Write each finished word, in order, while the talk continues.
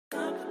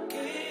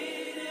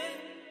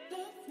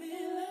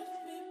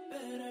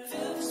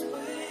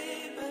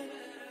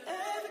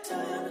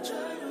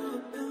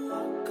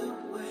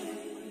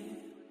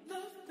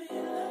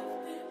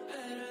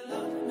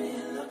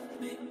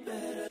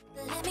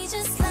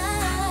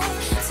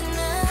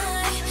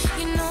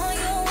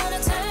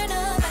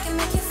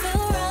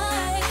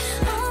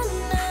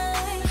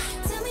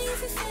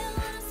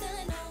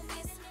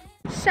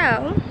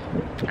So,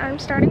 I'm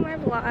starting my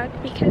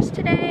vlog because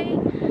today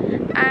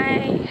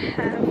I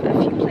have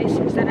a few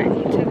places that I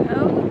need to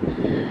go.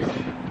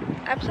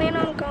 I plan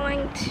on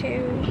going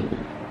to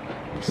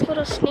this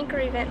little sneaker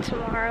event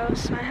tomorrow,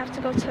 so I have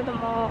to go to the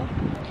mall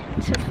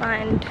to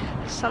find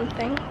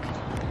something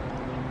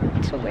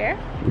to wear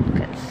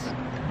because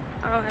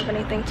I don't have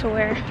anything to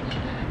wear.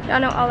 Y'all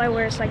know all I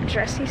wear is like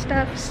dressy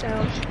stuff, so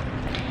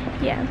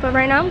yeah. But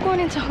right now I'm going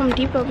into Home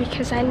Depot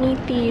because I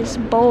need these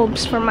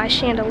bulbs for my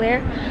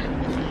chandelier.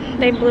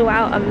 They blew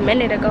out a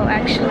minute ago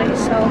actually,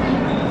 so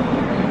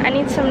I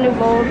need some new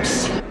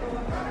bulbs.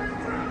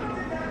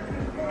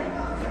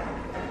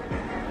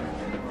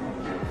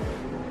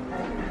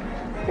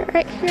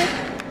 Right here.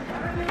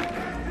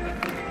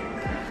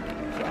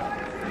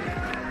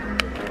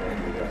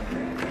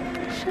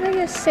 Should I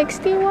get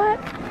 60 watt?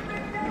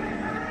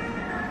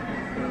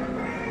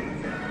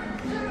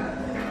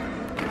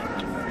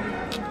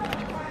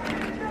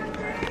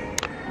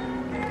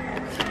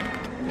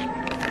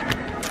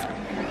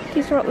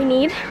 These are what we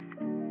need.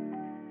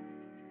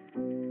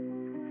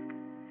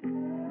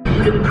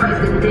 The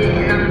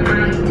president, I'm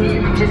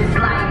grinding, just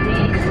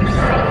sliding, cause I'm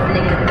safe,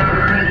 nigga,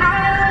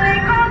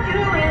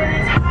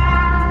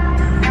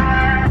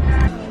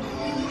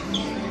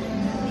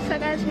 So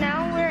guys,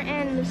 now we're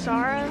in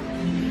Zara,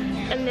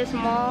 in this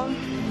mall,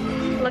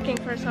 looking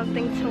for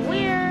something to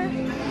wear.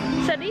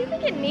 So do you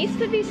think it needs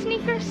to be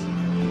sneakers?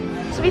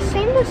 So we've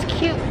seen this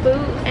cute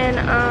boot in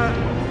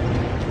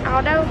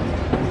Aldo,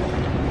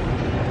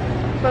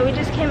 but we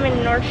just came in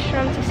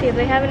Nordstrom to see if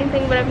they have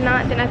anything, but if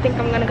not, then I think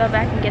I'm gonna go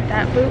back and get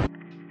that boot.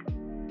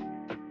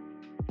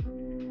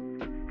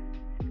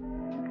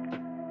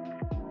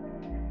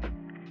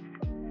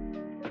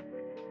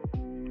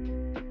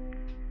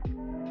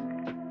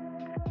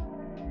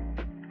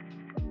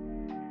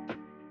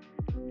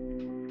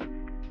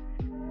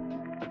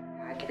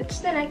 It's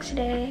the next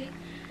day.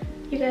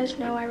 You guys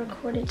know I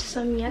recorded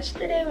some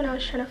yesterday when I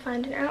was trying to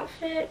find an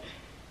outfit.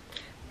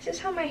 This is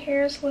how my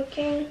hair is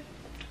looking.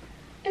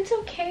 It's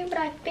okay, but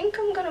I think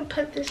I'm gonna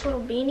put this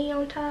little beanie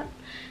on top.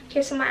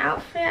 Okay, so my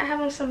outfit, I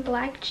have on some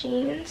black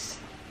jeans,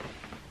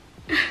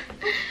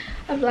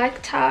 a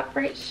black top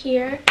right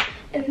here,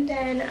 and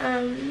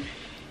then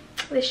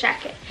this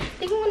jacket. I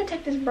think I'm gonna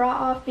take this bra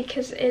off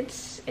because it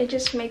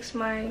just makes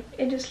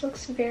it just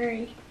looks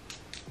very,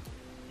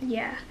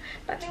 yeah.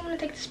 But I think I'm gonna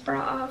take this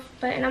bra off.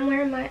 And I'm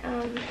wearing my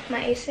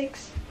my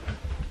Asics.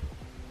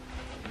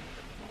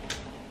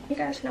 You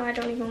guys know I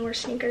don't even wear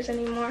sneakers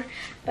anymore,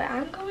 but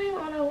I'm going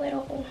on a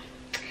little,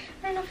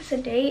 I don't know if it's a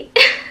date.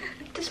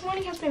 This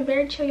morning has been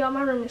very chill, y'all.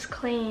 My room is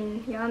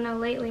clean. Y'all know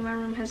lately my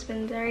room has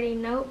been dirty.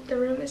 Nope, the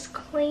room is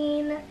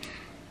clean.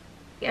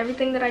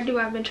 Everything that I do,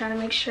 I've been trying to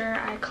make sure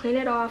I clean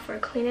it off or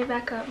clean it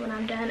back up when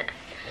I'm done.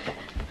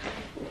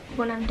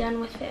 When I'm done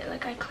with it,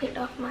 like I cleaned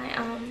off my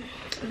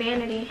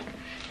vanity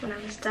when I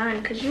was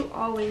done, because you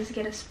always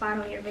get a spot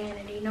on your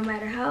vanity. No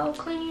matter how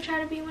clean you try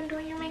to be when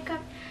doing your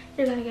makeup,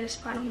 you're gonna get a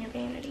spot on your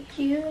vanity.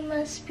 You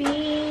must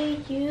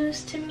be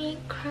used to me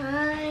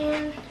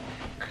crying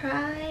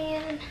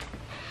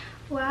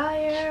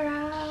while you're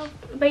out.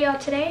 But y'all,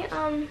 today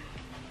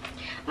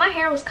my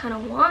hair was kind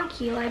of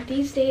wonky. Like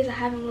these days I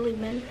haven't really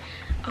been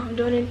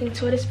doing anything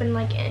to it. It's been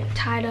like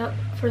tied up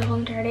for the whole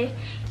entire day.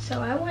 So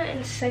I went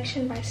in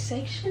section by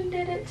section,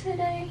 did it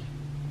today.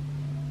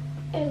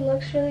 It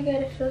looks really good,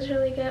 it feels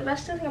really good, but I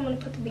still think I'm gonna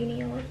put the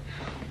beanie on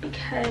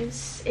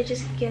because it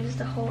just gives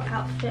the whole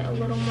outfit a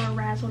little more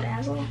razzle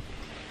dazzle.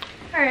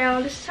 All right,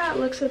 y'all, this is how it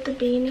looks with the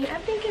beanie. I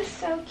think it's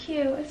so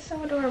cute, it's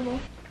so adorable.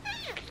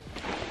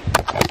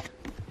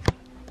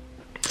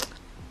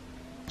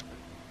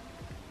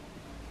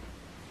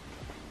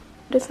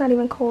 It's not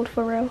even cold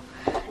for real.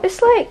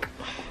 It's like,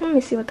 let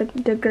me see what the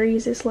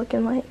degrees is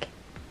looking like.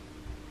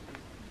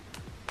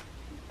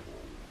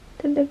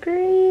 The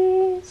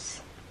degrees.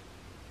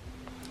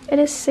 It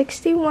is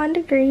 61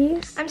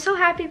 degrees. I'm so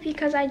happy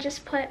because I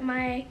just put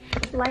my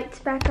lights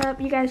back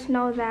up. You guys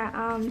know that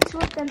 2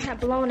 of them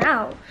have blown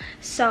out.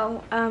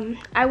 So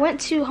I went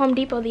to Home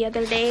Depot the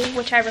other day,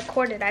 which I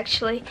recorded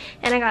actually,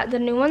 and I got the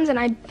new ones,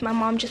 and my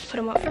mom just put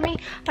them up for me.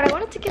 But I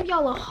wanted to give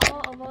y'all a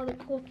haul of all the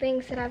cool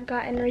things that I've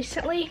gotten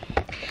recently.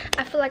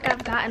 I feel like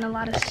I've gotten a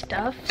lot of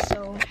stuff,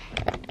 so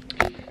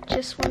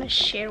just want to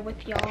share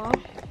with y'all.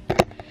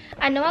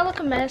 I know I look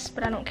a mess,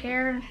 but I don't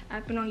care.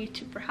 I've been on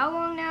YouTube for how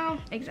long now?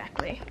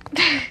 Exactly.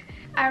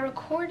 I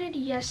recorded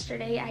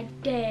yesterday, I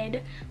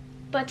did,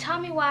 but tell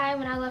me why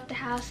when I left the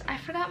house, I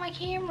forgot my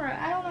camera.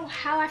 I don't know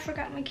how I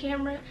forgot my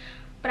camera,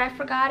 but I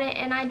forgot it,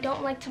 and I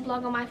don't like to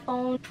vlog on my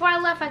phone. Before I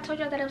left, I told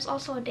y'all that it was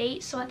also a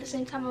date, so at the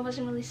same time, I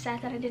wasn't really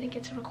sad that I didn't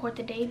get to record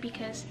the day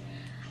because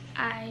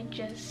I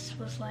just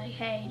was like,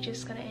 hey,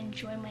 just gonna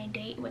enjoy my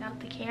date without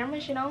the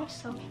cameras, you know?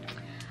 So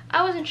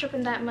I wasn't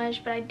tripping that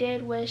much, but I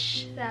did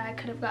wish that I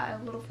could have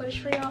got a little footage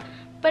for y'all.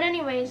 But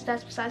anyways,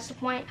 that's besides the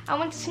point. I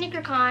went to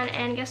SneakerCon,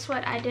 and guess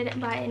what? I didn't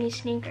buy any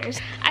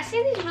sneakers. I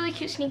seen these really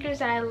cute sneakers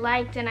that I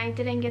liked, and I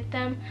didn't get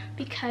them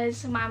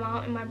because my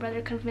mom and my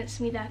brother convinced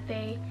me that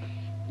they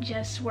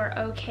just were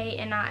okay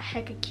and not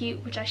hecka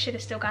cute, which I should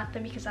have still got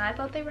them because I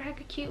thought they were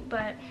hecka cute,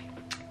 but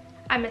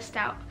I missed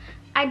out.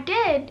 I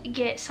did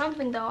get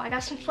something though. I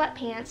got some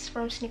sweatpants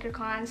from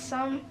SneakerCon,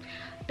 some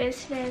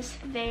business.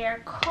 They are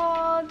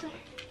called,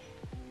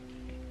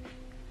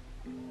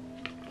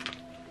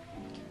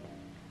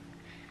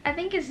 I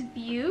think it's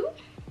View.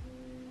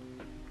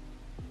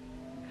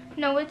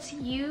 No, it's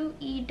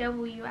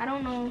U-E-W. I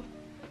don't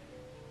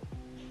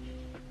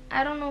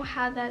know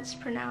how that's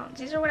pronounced.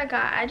 These are what I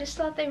got. I just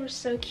thought they were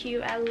so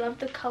cute. I love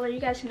the color.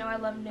 You guys know I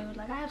love nude.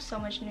 Like, I have so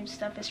much nude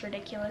stuff, it's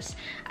ridiculous.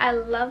 I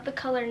love the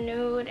color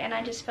nude, and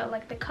I just felt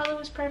like the color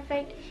was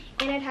perfect,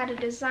 and it had a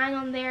design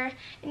on there.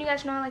 And you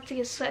guys know I like to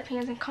get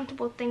sweatpants and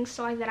comfortable things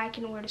so that I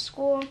can wear to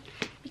school,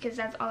 because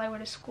that's all I wear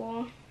to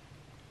school.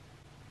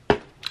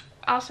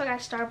 Also got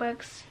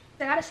Starbucks.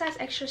 I got a size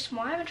extra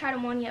small. I haven't tried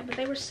them on yet, but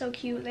they were so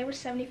cute. They were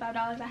 $75.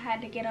 I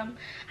had to get them.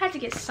 I had to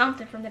get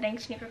something from the dang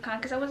SneakerCon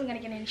because I wasn't going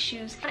to get any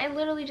shoes. I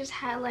literally just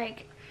had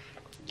like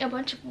a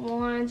bunch of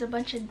ones, a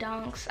bunch of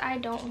dunks. I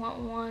don't want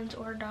ones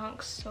or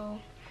dunks, so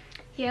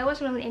yeah, it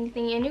wasn't really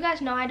anything. And you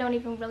guys know I don't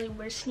even really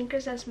wear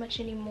sneakers as much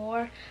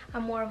anymore.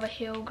 I'm more of a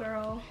heel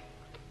girl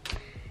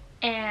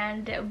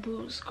and a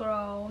boots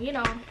girl, you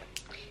know.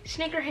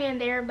 Sneaker here and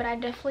there, but I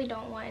definitely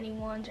don't want any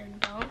ones or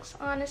dunks.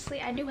 Honestly,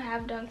 I do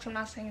have dunks. I'm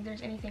not saying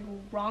there's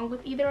anything wrong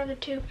with either of the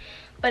two,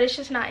 but it's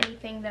just not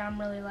anything that I'm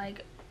really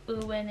like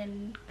oohing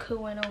and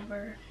cooing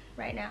over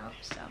right now.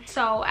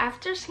 So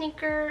after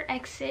sneaker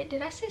exit,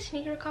 did I say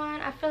SneakerCon?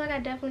 I feel like I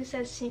definitely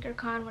said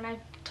SneakerCon when I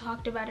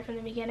talked about it from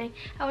the beginning.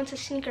 I went to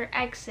sneaker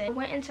exit. I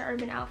went into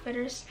Urban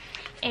Outfitters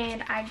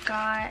and I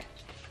got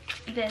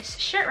this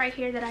shirt right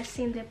here that I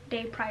seen the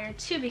day prior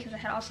to, because I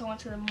had also went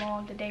to the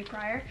mall the day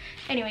prior.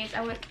 Anyways,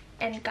 I went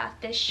and got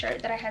this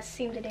shirt that I had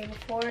seen the day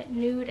before.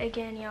 Nude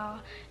again, y'all.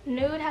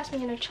 Nude has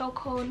me in a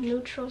chokehold.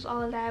 Neutrals,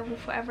 all of that will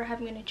forever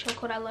have me in a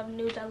chokehold. I love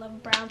nudes, I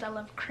love browns, I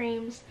love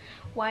creams,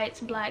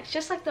 whites, blacks,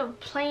 just like the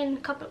plain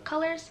couple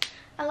colors.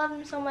 I love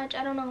them so much.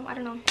 I don't know.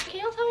 Can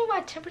y'all tell me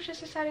why temperatures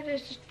decided to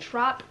just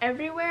drop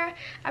everywhere?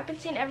 I've been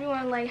seeing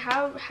everyone like,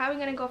 how are we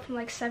gonna go from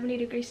like 70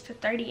 degrees to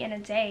 30 in a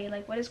day?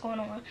 Like, what is going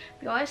on?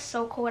 Y'all, it's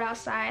so cold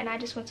outside, and I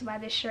just went to buy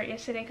this shirt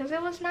yesterday because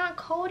it was not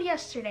cold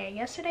yesterday.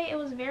 Yesterday it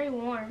was very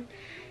warm,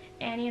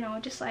 and you know,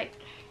 just like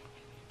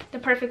the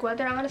perfect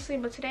weather, honestly,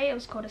 but today it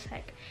was cold as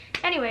heck.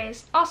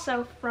 Anyways,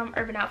 also from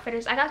Urban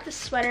Outfitters, I got this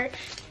sweater.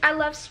 I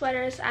love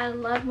sweaters. I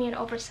love me an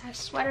oversized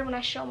sweater. When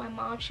I showed my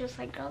mom, she was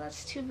like, girl,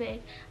 that's too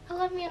big. I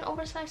love me an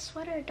oversized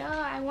sweater, duh.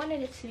 I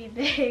wanted it to be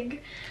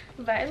big,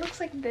 but it looks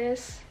like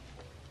this.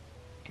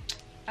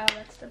 Oh,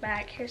 that's the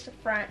back. Here's the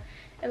front.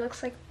 It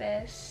looks like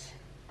this.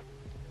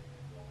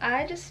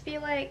 I just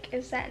feel like,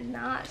 is that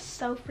not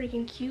so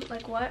freaking cute?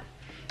 Like, what?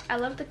 I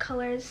love the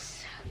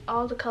colors.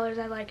 All the colors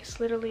I like. It's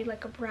literally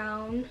like a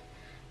brown,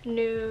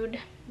 nude,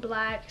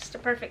 black. It's the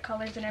perfect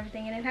colors and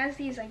everything. And it has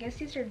these, I guess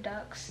these are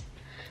ducks.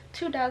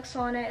 2 ducks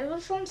on it. It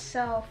was on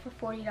sale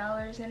for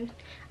 $40, and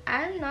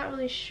I'm not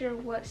really sure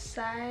what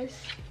size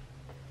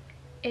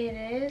it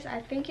is.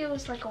 I think it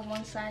was like a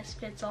one size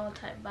fits all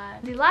type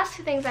vibe. The last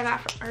 2 things I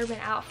got from Urban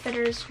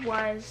Outfitters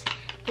was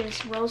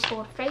this rose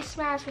gold face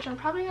mask, which I'm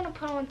probably gonna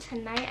put on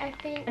tonight. I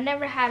think I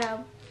never had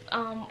a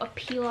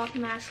peel off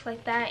mask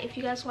like that. If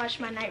you guys watch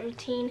my night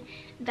routine,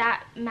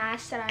 that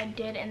mask that I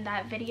did in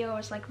that video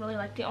was like really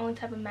like the only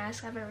type of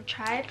mask I've ever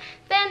tried.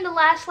 Then the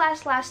last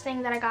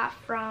thing that I got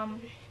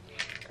from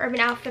Urban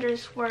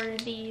Outfitters were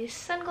these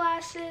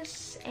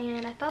sunglasses,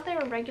 and I thought they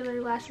were regular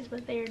glasses,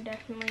 but they are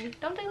definitely,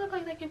 don't they look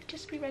like they could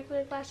just be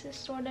regular glasses,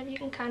 sort of? You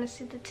can kind of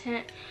see the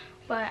tint,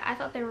 but I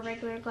thought they were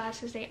regular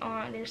glasses. They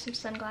aren't. There's some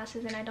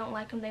sunglasses, and I don't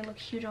like them. They look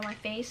huge on my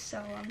face,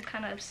 so I'm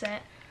kind of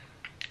upset.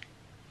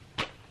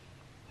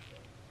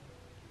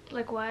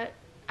 Like, what?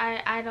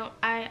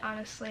 I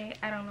honestly,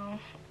 I don't know.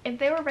 If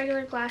they were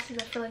regular glasses,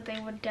 I feel like they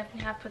would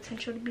definitely have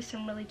potential to be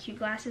some really cute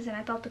glasses, and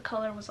I thought the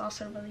color was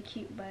also really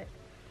cute. But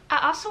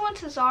I also went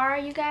to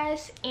Zara, you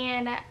guys,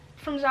 and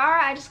from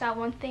Zara I just got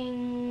one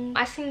thing.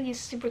 I seen these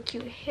super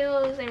cute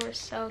heels. They were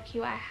so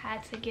cute. I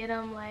had to get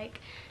them. Like,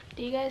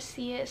 do you guys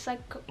see it? It's like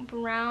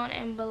brown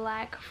and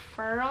black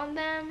fur on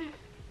them.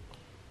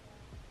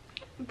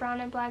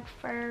 Brown and black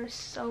fur,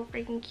 so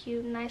freaking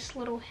cute. Nice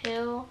little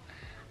heel.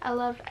 I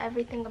love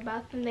everything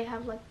about them. They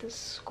have like this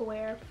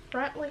square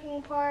front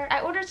looking part.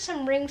 I ordered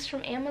some rings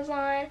from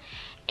Amazon,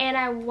 and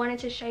I wanted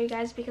to show you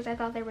guys because I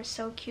thought they were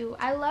so cute.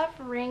 I love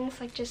rings,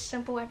 like just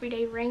simple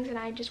everyday rings, and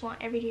I just want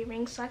everyday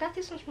rings. So I got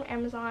these ones from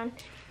Amazon.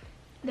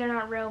 They're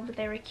not real, but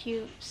they were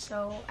cute,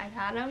 so I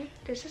got them.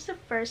 This is the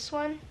first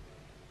one.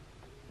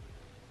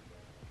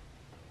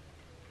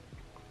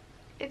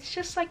 It's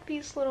just like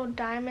these little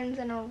diamonds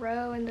in a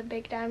row and the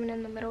big diamond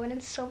in the middle, and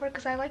it's silver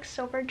because I like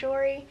silver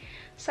jewelry.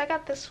 So I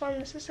got this one.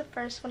 This is the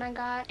first one I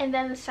got. And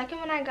then the second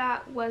one I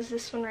got was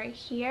this one right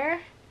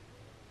here.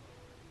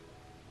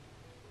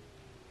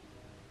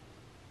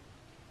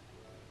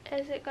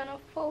 Is it gonna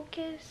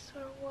focus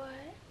or what?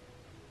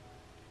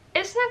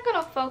 It's not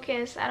gonna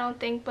focus, I don't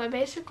think, but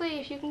basically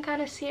if you can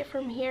kind of see it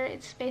from here,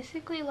 it's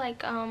basically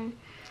like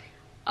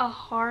a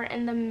heart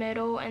in the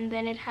middle, and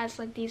then it has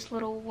like these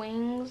little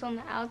wings on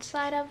the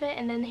outside of it.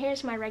 And then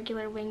here's my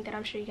regular wing that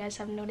I'm sure you guys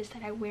have noticed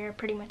that I wear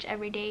pretty much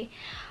every day.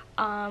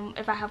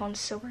 If I have on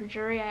silver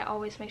jewelry, I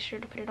always make sure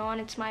to put it on.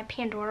 It's my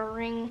Pandora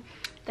ring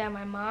that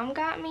my mom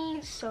got me.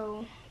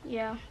 So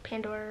yeah,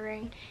 Pandora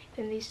ring.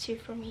 Then these two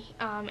from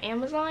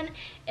Amazon.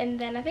 And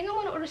then I think I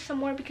want to order some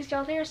more because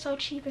y'all, they are so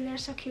cheap and they're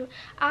so cute.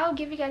 I'll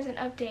give you guys an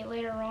update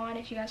later on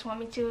if you guys want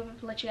me to,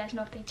 let you guys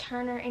know if they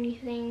turn or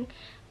anything,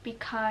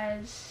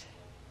 because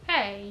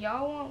hey,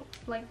 y'all won't,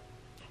 like,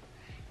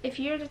 if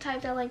you're the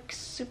type that like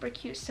super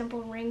cute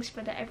simple rings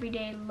for the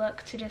everyday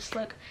look, to just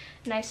look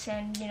nice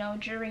and, you know,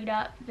 jewelried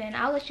up, then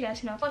I'll let you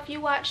guys know. If you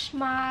watched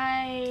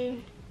my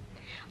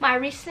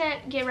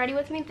recent get ready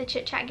with me, the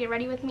chit chat get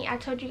ready with me, I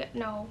told you,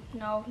 no,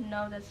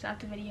 that's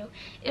not the video.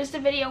 It was the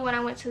video when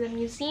I went to the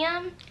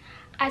museum.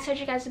 I told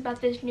you guys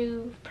about this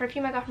new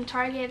perfume I got from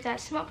Target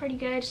that smelled pretty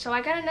good. So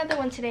I got another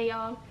one today,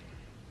 y'all.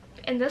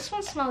 And this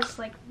one smells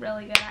like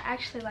really good. I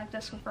actually like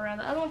this one for real.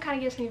 The other one kind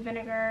of gives me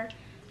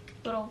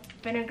little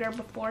vinegar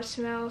before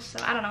smell, so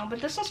I don't know, but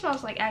this one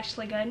smells like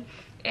actually good.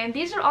 And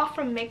these are all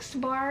from Mixed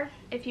Bar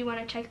if you want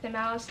to check them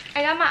out.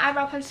 I got my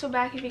eyebrow pencil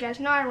back. If you guys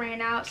know, I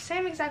ran out.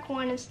 Same exact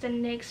one as the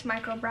NYX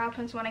micro brow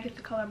pencil. When I get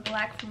the color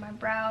black for my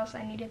brows,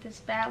 I needed this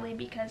badly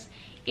because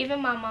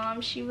even my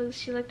mom, she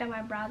looked at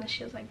my brows and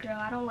she was like, girl,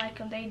 I don't like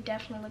them, they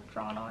definitely look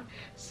drawn on.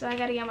 So I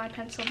gotta get my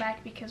pencil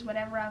back because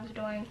whatever I was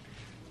doing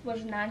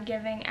was not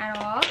giving at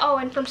all. Oh,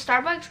 and from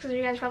Starbucks, because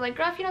you guys are probably like,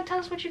 girl, if you don't tell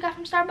us what you got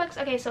from Starbucks.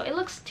 Okay, so it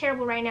looks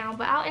terrible right now,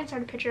 but I'll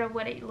insert a picture of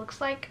what it looks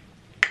like.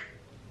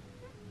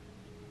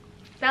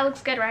 That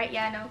looks good, right?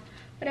 Yeah, I know.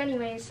 But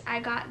anyways,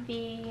 I got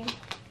the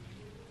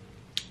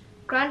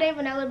Grande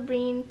Vanilla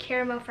Bean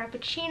Caramel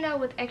Frappuccino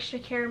with extra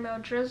caramel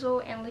drizzle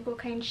and liquid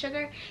cane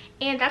sugar.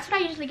 And that's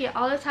what I usually get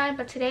all the time,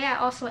 but today I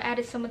also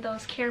added some of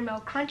those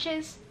caramel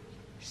crunches.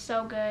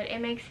 So good.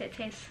 It makes it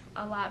taste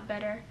a lot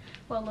better.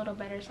 Well, a little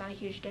better. It's not a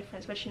huge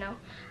difference, but you know,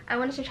 I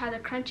wanted to try the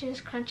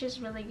crunches. Crunches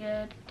really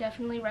good.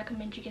 Definitely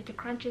recommend you get the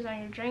crunches on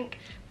your drink.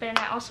 But then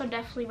I also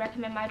definitely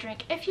recommend my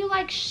drink if you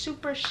like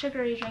super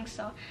sugary drinks.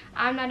 So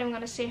I'm not even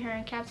gonna sit here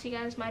and cap to you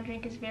guys. My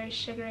drink is very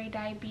sugary,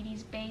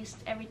 diabetes based,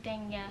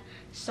 everything. Yeah,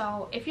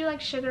 so if you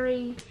like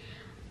sugary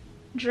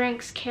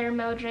drinks,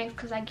 caramel drinks,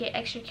 because I get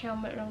extra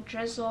caramel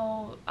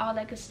drizzle, all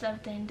that good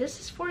stuff, then this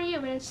is for you.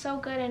 And it's so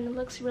good and it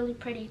looks really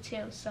pretty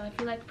too. So if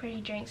you like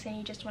pretty drinks and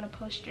you just want to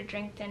post your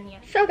drink, then yeah.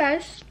 So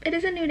guys, it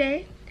is a new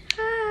day.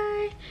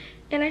 Hi.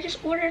 And I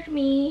just ordered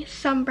me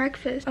some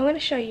breakfast. I'm going to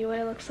show you what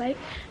it looks like.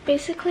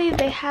 Basically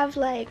they have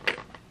like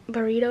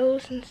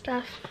burritos and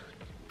stuff,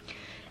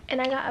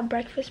 and I got a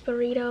breakfast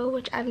burrito,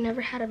 which I've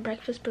never had a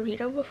breakfast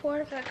burrito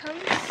before. So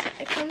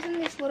it comes in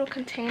these little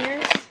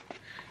containers.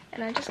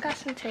 And I just got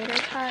some tater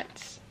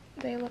tots.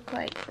 They look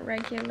like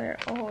regular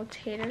old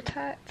tater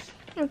tots.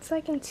 It's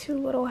like in two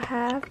little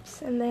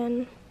halves, and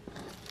then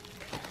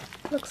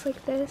it looks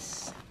like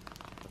this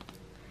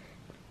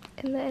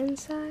in the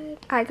inside.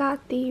 I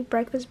got the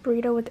breakfast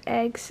burrito with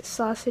eggs,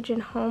 sausage,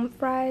 and home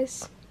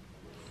fries.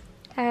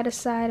 I had a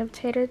side of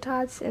tater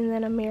tots and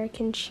then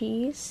American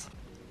cheese.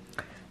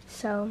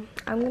 So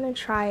I'm gonna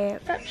try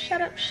it.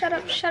 Shut up,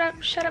 Tootsie.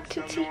 Shut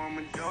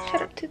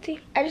up, Tootsie.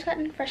 I just got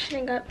done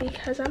freshening up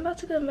because I'm about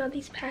to go mail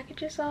these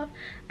packages off.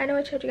 I know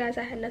I told you guys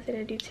I had nothing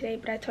to do today,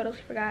 but I totally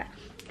forgot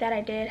that I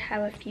did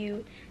have a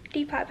few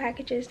Depop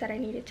packages that I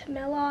needed to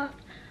mail off.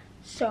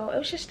 So it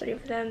was just 3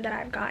 of them that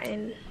I've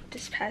gotten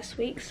this past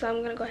week. So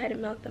I'm gonna go ahead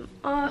and mail them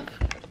off.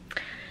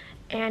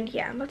 And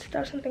yeah, I'm about to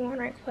throw something on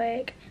right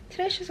quick.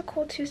 Today's just a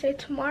cool Tuesday.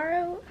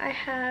 Tomorrow I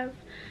have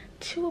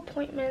 2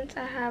 appointments.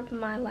 I have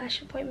my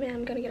lash appointment.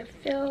 I'm gonna get a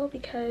fill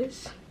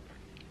because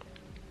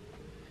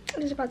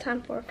it is about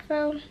time for a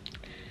fill.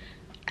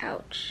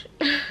 Ouch.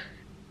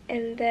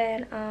 And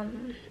then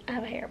I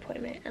have a hair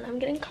appointment and I'm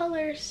getting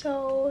color,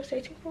 so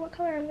stay tuned for what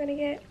color I'm gonna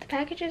get. The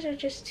packages are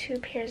just 2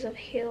 pairs of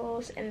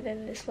heels and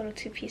then this little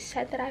 2-piece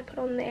set that I put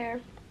on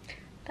there.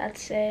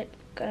 That's it.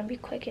 Gonna be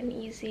quick and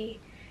easy,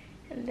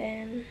 and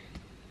then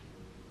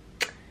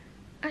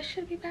I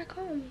should be back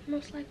home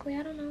most likely.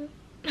 I don't know.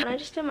 And I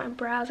just did my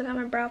brows. I got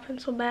my brow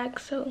pencil back,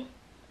 so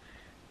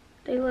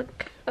they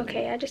look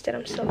okay. I just did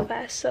them so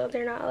fast, so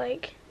they're not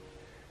like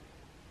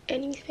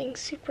anything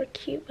super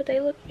cute, but they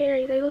look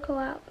a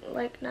lot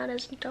like not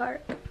as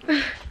dark.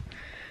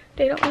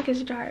 They don't look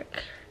as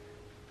dark.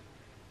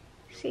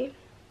 See?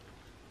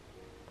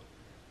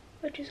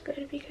 Which is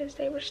good because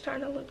they were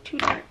starting to look too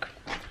dark.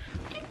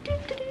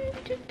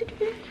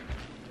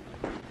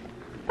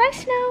 Bye,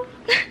 Snow.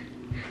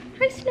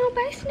 Bye, Snow.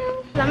 Bye,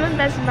 Snow. I'm in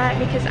Best Buy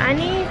because I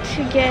need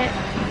to get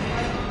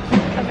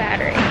a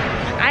battery.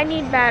 I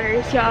need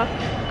batteries, y'all.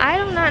 I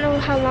do not know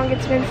how long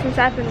it's been since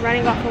I've been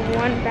running off of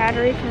 1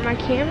 battery for my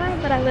camera,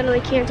 but I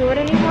literally can't do it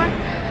anymore.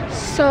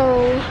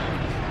 So,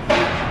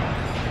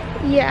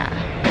 yeah.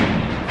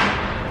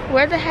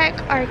 Where the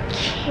heck are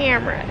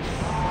cameras?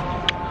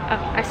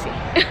 Oh, I see.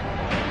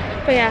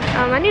 But yeah,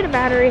 I need a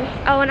battery.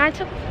 Oh, and I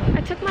took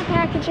my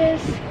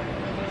packages.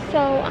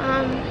 So,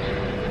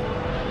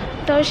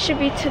 those should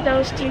be to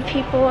those 3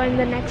 people in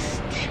the next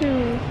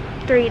 3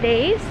 3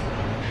 days.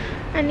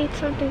 I need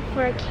something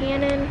for a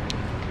Canon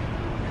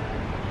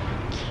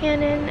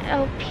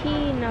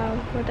LP. No,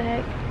 what the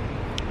heck?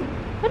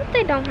 What if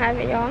they don't have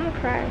it, y'all? I'm gonna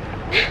cry.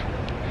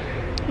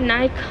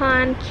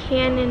 Nikon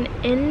Canon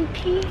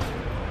NP.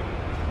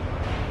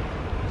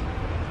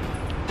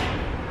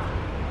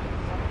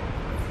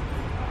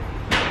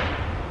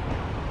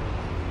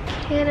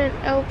 Canon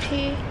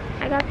LP.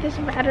 I got this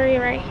battery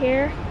right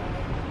here.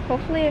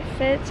 Hopefully it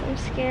fits. I'm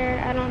scared.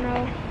 I don't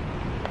know.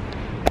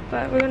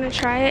 But we're gonna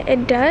try it.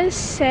 It does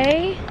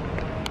say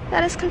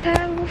that it's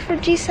compatible for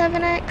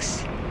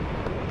G7X.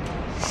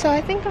 So I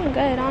think I'm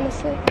good,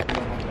 honestly.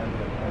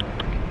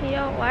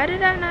 Yo, why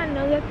did I not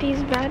know that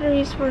these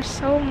batteries were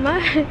so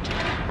much?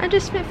 I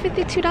just spent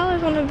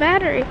 $52 on a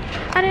battery.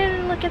 I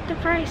didn't look at the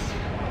price.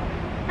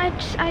 I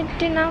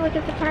did not look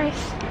at the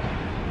price.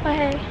 But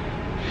hey,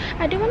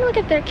 I do want to look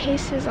at their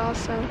cases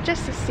also,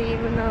 just to see,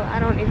 even though I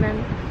don't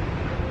even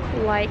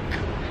like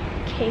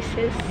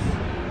cases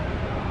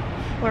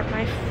for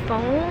my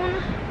phone.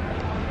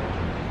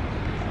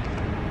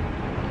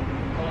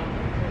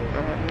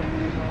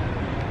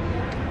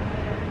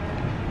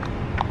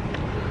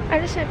 I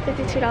just spent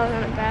 $52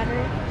 on a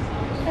battery.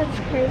 That's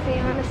crazy,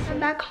 honestly. I'm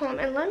back home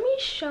and let me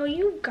show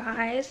you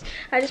guys.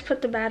 I just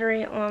put the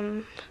battery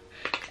on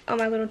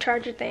my little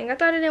charger thing. I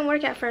thought it didn't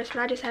work at first,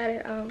 but I just had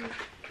it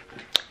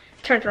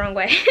turned the wrong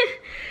way.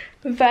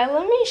 But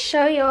let me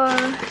show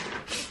y'all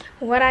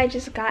what I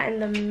just got in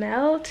the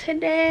mail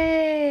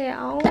today.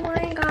 Oh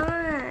my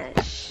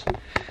gosh.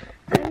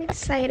 I'm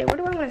excited. Where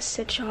do I want to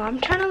sit y'all?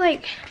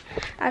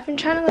 I've been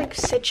trying to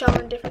sit y'all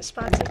in different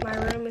spots of my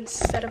room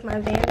instead of my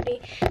vanity,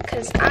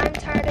 because I'm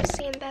tired of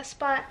seeing that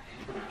spot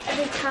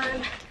every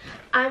time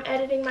I'm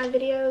editing my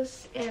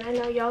videos, and I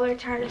know y'all are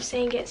tired of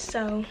seeing it,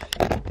 so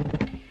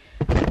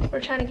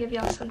we're trying to give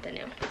y'all something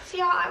new. So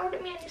y'all, I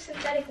ordered me a new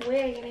synthetic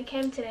wig and it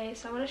came today,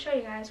 so I want to show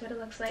you guys what it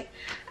looks like.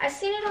 I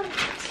seen it on,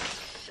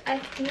 I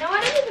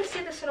didn't even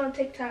see this one on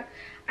TikTok.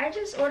 I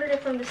just ordered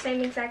it from the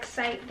same exact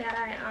site that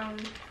I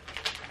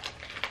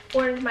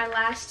ordered my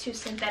last 2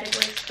 synthetic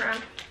wigs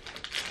from.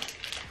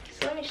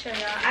 So let me show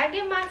y'all. I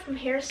get mine from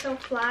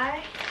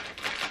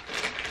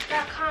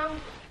hairsofly.com.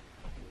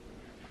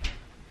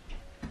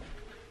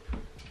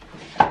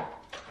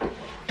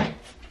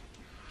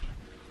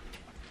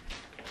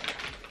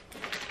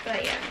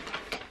 But yeah.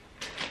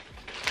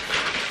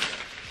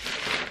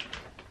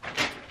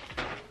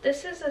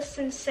 This is a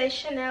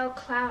Sensational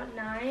Cloud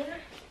 9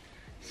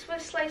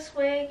 Swiss lace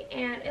wig,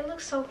 and it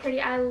looks so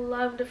pretty. I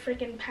love the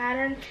freaking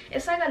pattern.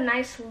 It's like a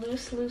nice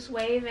loose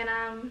wave, and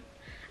I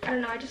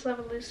don't know, I just love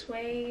a loose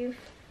wave.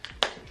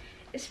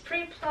 It's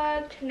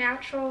pre-plugged,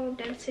 natural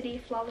density,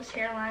 flawless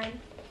hairline.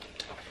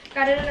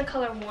 Got it in the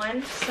color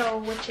 1, so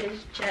which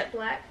is jet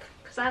black,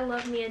 because I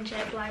love me a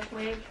jet black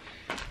wig.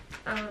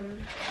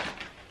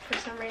 For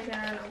some reason,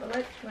 I don't know,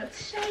 but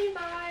let's show you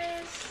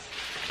guys.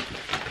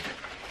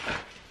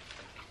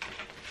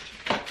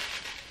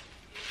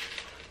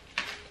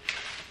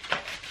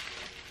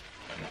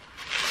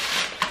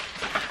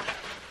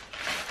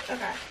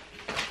 Okay,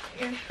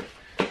 and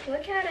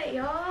look at it,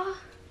 y'all.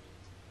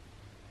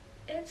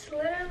 It's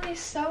literally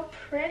so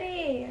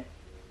pretty.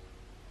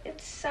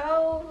 It's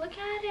so, look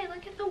at it,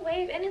 look at the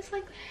wave, and it's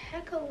like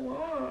hecka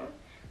long.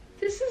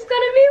 This is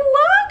gonna be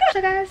long.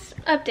 So guys,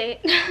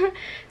 update.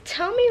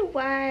 Tell me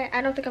why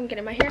I don't think I'm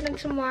getting my hair done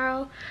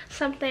tomorrow.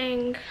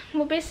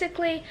 Well,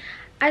 basically,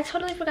 I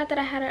totally forgot that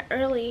I had an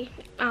early,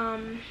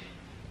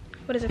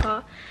 what is it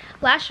called?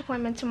 Lash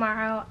appointment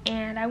tomorrow,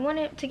 and I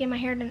wanted to get my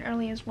hair done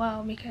early as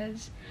well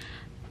because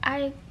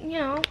I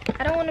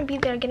don't want to be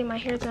there getting my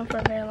hair done for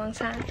a very long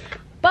time.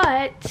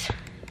 But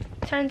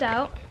turns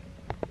out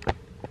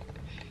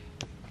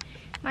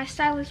my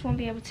stylist won't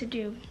be able to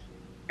do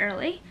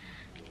early.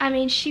 I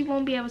mean, she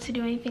won't be able to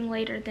do anything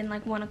later than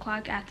like 1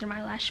 o'clock after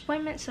my lash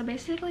appointment. So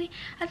basically,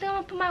 I think I'm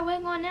gonna put my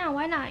wig on now.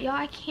 Why not? Y'all,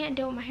 I can't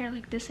deal with my hair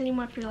like this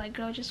anymore. If you're like,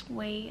 girl, just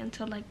wait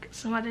until like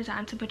some other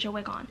time to put your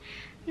wig on.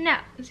 No,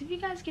 because if you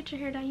guys get your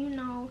hair done, you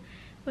know,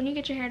 when you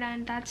get your hair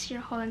done, that's your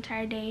whole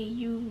entire day.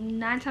 You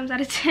 9 times out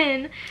of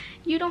 10,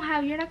 you're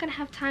not gonna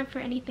have time for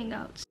anything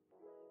else.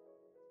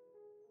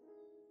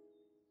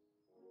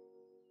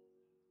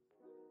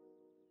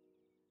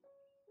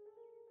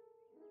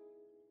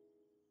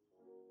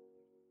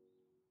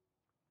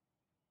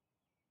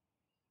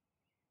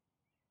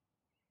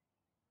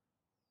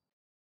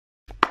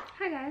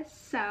 Hi guys,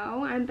 so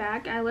I'm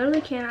back. I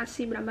literally cannot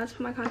see, but I'm about to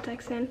put my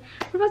contacts in.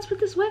 We're about to put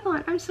this wig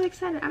on. I'm so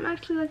excited. I'm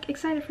actually like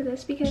excited for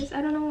this because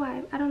I don't know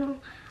why. I don't know.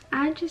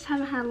 I just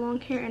haven't had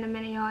long hair in a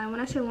minute, y'all. And when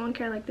I say long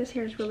hair, like this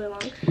hair is really long.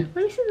 Let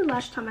me see the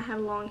last time I had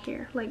long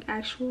hair, like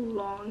actual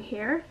long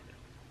hair.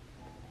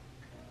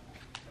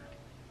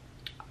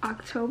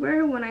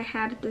 October, when I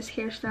had this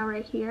hairstyle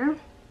right here.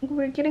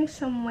 We're getting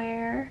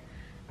somewhere.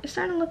 It's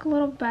starting to look a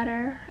little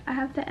better. I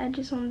have the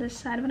edges on this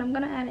side, but I'm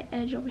gonna add an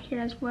edge over here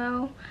as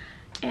well.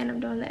 And I'm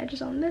doing the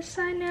edges on this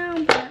side now,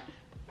 but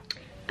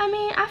I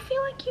mean, I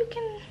feel like you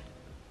can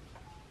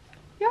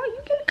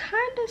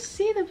kind of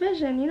see the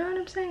vision, you know what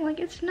I'm saying? Like,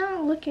 it's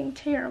not looking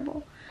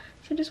terrible.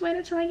 So just wait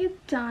until I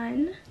get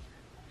done.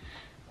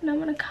 And I'm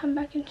gonna come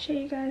back and show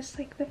you guys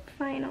like the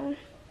final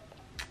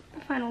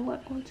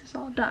look once it's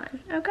all done,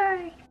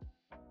 okay?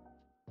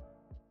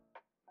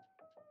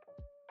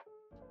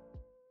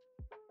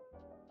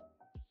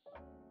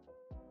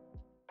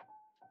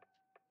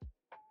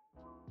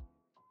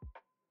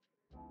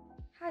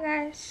 Hi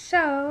guys,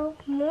 so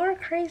more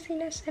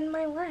craziness in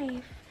my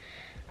life.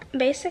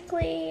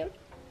 Basically,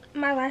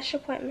 my lash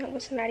appointment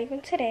was not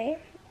even today.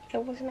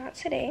 It was not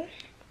today.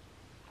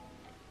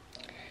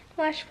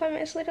 My lash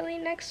appointment is literally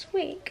next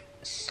week.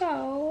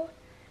 So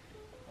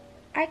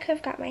I could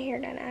have got my hair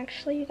done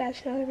actually. You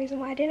guys know the reason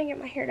why I didn't get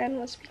my hair done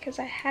was because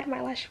I had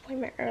my lash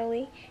appointment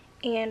early,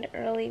 and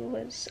early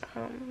was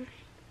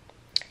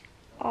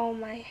all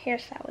my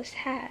hairstylists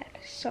had.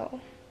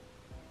 So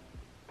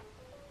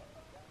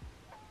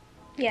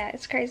yeah,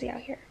 it's crazy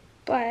out here.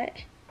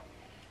 But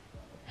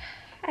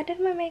I did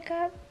my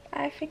makeup.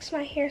 I fixed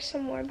my hair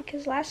some more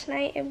because last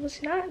night it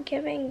was not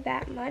giving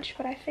that much,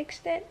 but I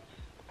fixed it.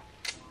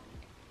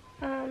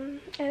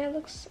 And it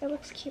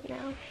looks cute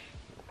now.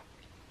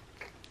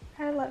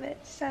 I love it.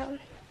 So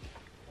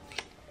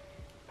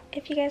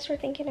if you guys were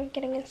thinking of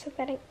getting a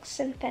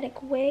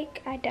synthetic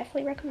wig, I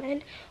definitely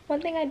recommend.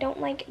 One thing I don't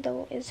like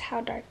though is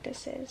how dark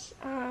this is.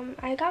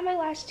 I got my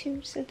last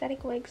 2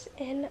 synthetic wigs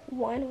in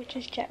one, which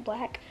is jet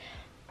black,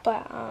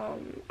 but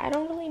I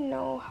don't really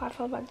know how I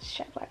feel about this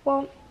jet black.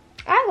 Well,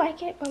 I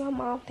like it, but my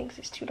mom thinks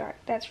it's too dark.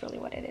 That's really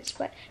what it is.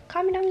 But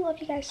comment down below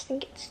if you guys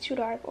think it's too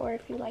dark or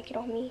if you like it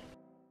on me.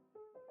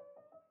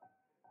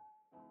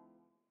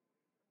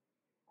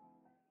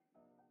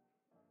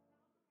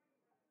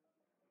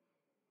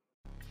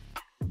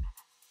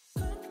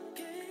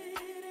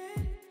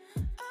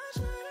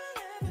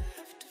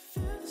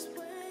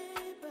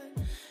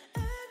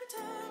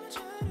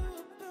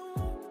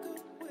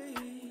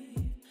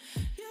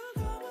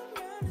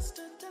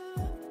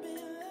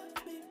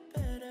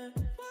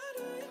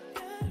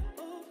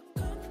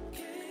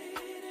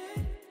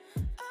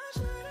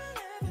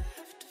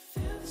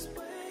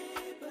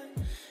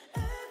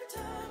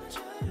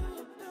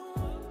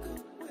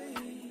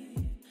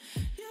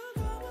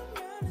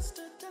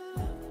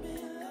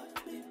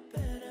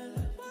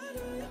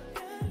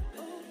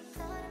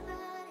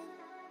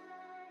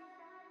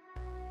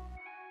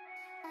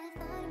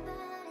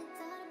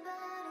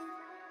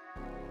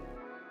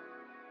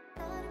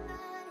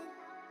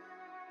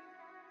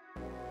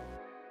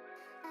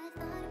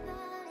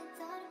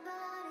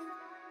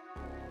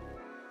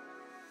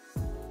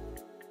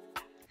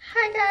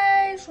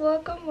 Hi guys,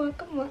 welcome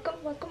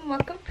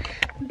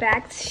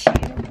back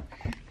to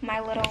my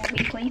little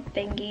weekly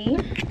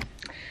thingy.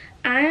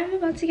 I'm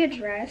about to get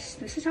dressed.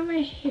 This is how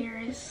my hair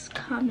is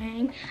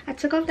coming. I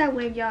took off that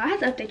wig, y'all. I had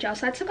to update y'all.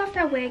 So I took off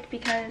that wig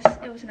because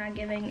it was not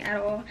giving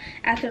at all.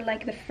 After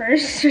like the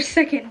first or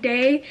second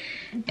day,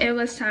 it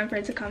was time for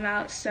it to come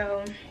out.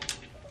 So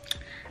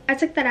I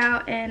took that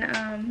out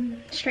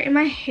and straightened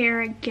my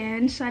hair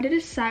again. So I did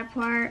a side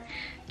part,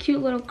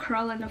 cute little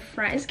curl in the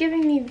front. It's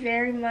giving me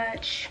very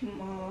much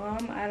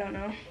mom, I don't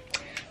know.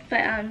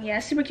 But yeah,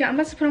 super cute. I'm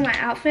about to put on my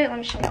outfit. Let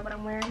me show you what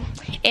I'm wearing.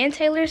 And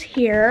Taylor's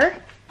here.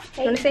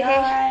 Hey Wanna say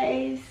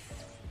guys. hey?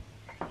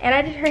 And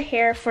I did her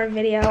hair for a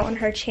video on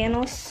her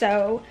channel,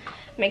 so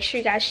make sure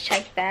you guys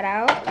check that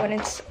out when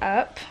it's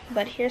up.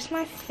 But here's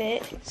my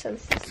fit. So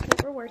this is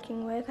what we're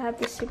working with. I have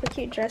this super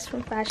cute dress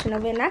from Fashion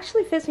Nova, and it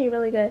actually fits me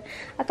really good.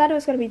 I thought it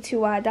was gonna be too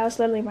wide. That was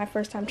literally my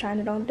first time trying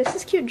it on. This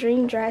is cute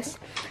dream dress.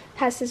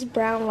 Has this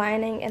brown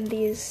lining and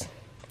these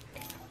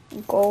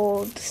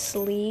gold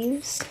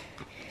sleeves.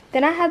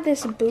 Then I have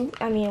this boot,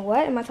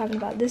 what am I talking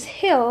about? This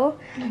heel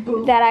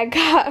that I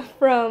got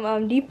from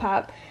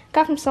Depop.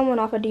 Got from someone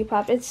off of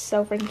Depop. It's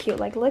so freaking cute.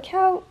 Like, look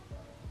how,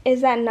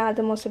 is that not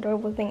the most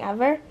adorable thing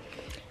ever?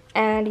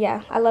 And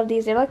yeah, I love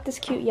these. They're like this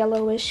cute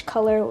yellowish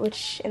color,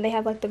 and they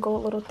have like the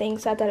gold little thing.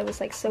 So I thought it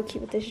was like so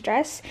cute with this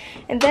dress.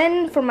 And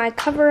then for my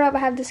cover up, I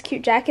have this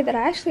cute jacket that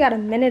I actually got a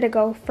minute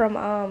ago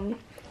from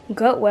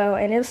Goodwill,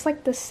 and it's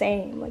like the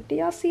same. Like, do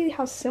y'all see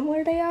how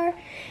similar they are?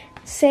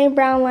 Same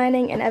brown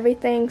lining and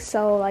everything.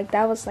 So like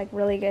that was like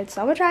really good.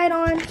 So I'm gonna try it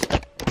on.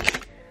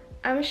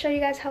 I'm gonna show you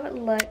guys how it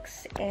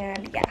looks,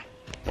 and yeah.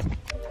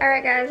 All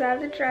right guys, I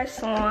have the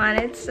dress on.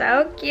 It's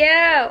so cute.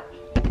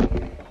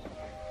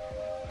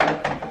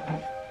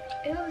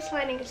 Ew, this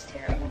lining is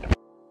terrible.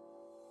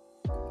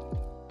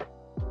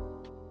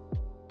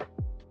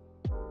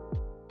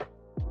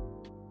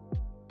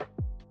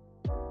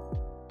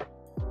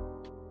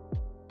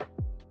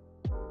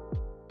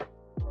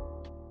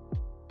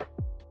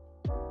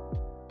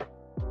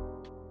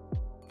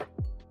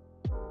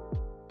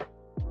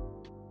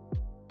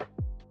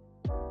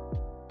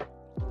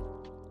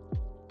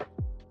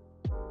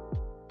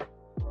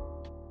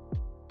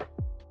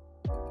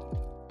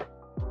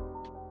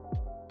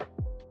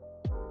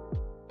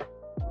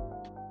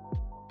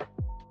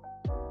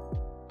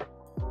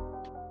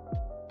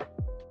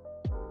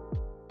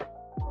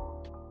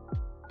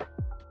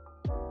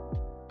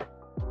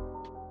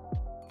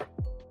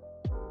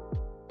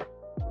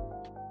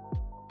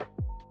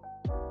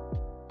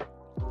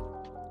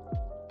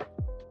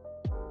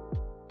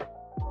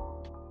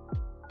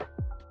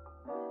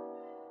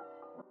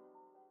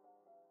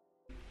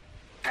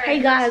 Hey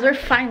guys, we're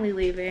finally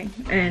leaving,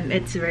 and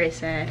it's very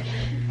sad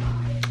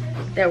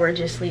that we're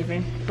just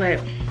leaving,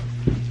 but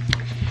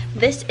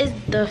this is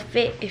the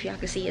fit. If y'all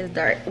can see, it's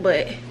dark,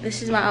 but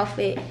this is my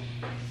outfit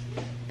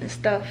and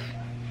stuff.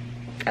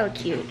 I look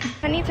cute.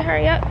 I need to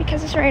hurry up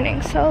because it's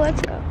raining, so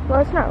let's go.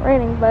 Well, it's not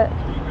raining, but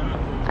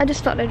I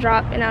just thought to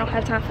drop and I don't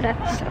have time for that,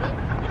 so.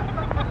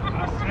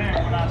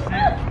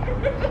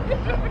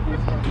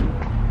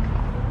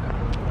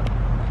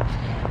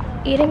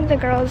 Eating the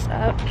girls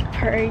up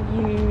per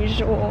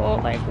usual,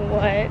 like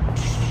what?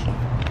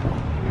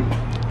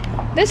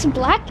 This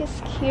black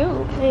is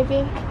cute,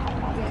 maybe.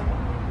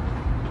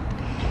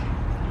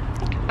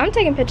 I'm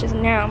taking pictures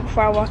now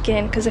before I walk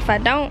in, because if I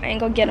don't, I ain't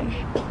gonna get them.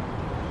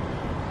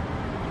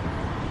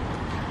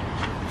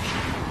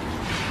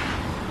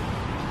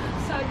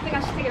 So you think I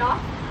should take it off?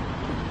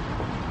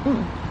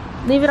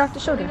 Leave it off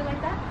the shoulder. Leave it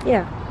like that?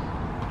 Yeah.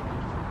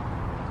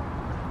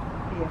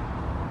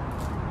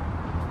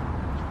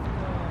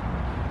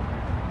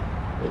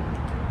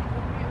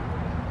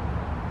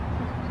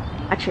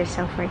 Watch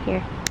yourself right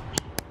here.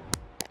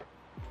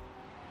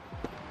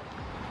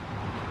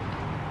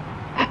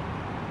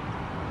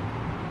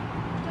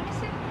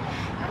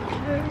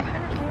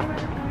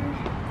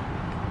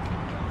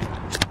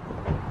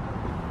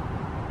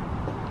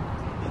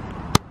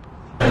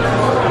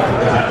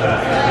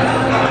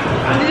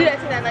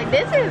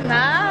 This is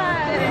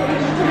nice.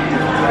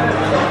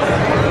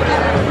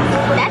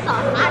 That's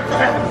all hot.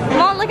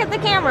 Come on, look at the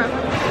camera.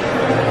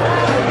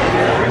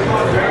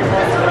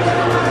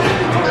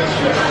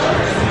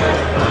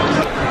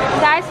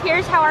 Guys,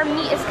 here's how our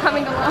meat is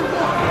coming along.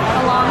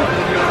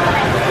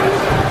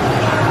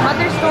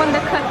 Mother's doing the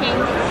cooking.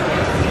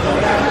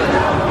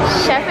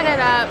 Chefing it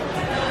up.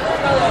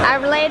 I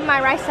laid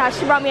my rice out.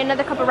 She brought me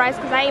another cup of rice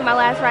because I ate my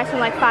last rice in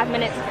like 5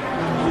 minutes.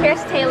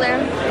 Here's Taylor.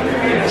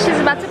 She's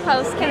about to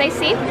post. Can they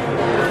see?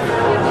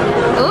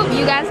 Oop,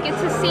 you guys get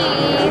to see.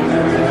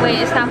 Wait,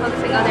 it's not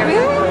focusing. Oh, there we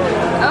go.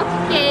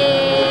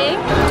 Okay.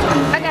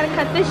 I gotta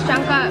cut this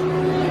junk up.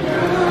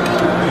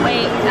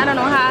 Wait, I don't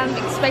know how I'm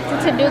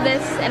expected to do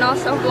this and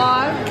also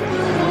vlog.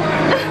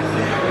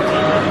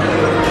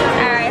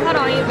 Alright, hold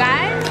on, you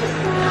guys.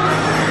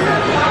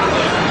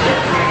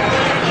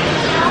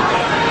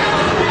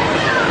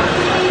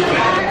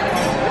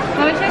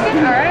 Want me to check it?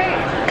 Alright.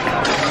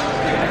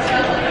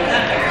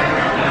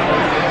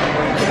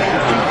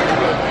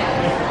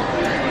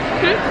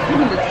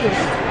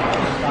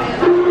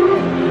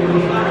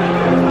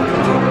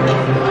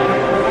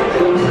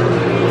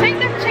 Take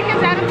the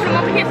chickens out and put them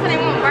over here so they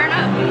won't burn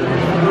up.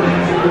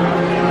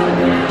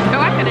 Oh,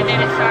 I could have did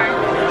it, sorry.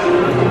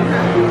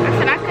 I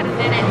said I could have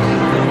did it.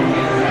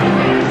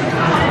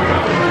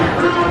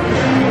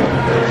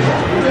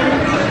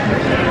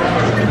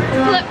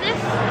 Flip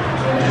this.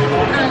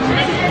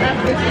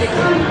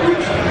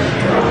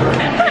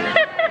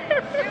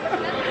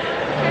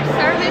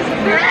 Service.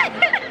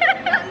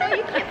 No,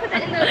 you can't put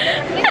that in the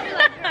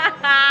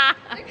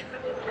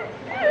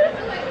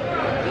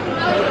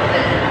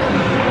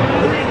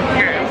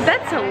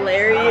That's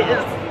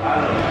hilarious.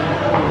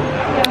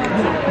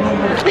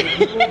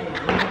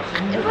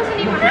 It wasn't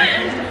even her, it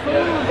was the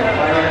food.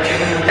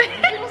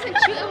 It wasn't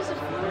you, it was the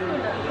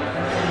food.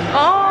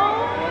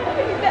 Oh,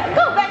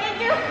 go back and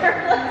give her.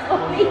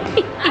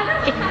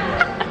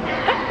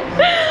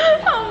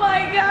 Oh my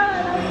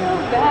god, I feel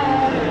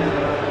bad.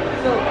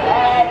 So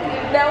bad.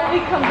 Now when we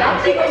come back,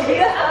 she gonna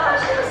beat us up.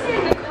 She was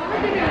in the car,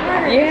 didn't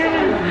hurt.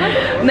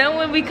 Yeah. Now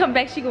when we come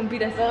back, she gonna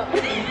beat us up.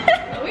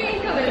 We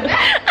ain't coming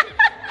back.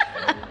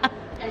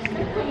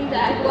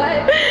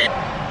 What?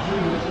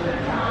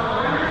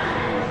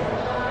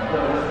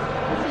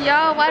 Yo,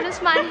 why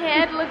does my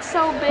head look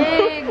so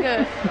big?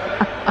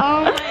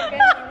 Oh my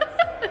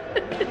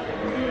goodness.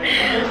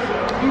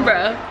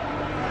 Bruh.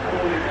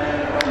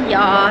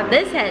 Y'all,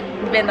 this had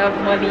been a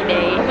funny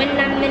day. When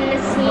I'm in the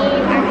scene,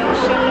 I don't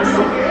show no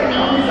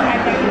secretly. I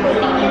don't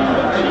believe.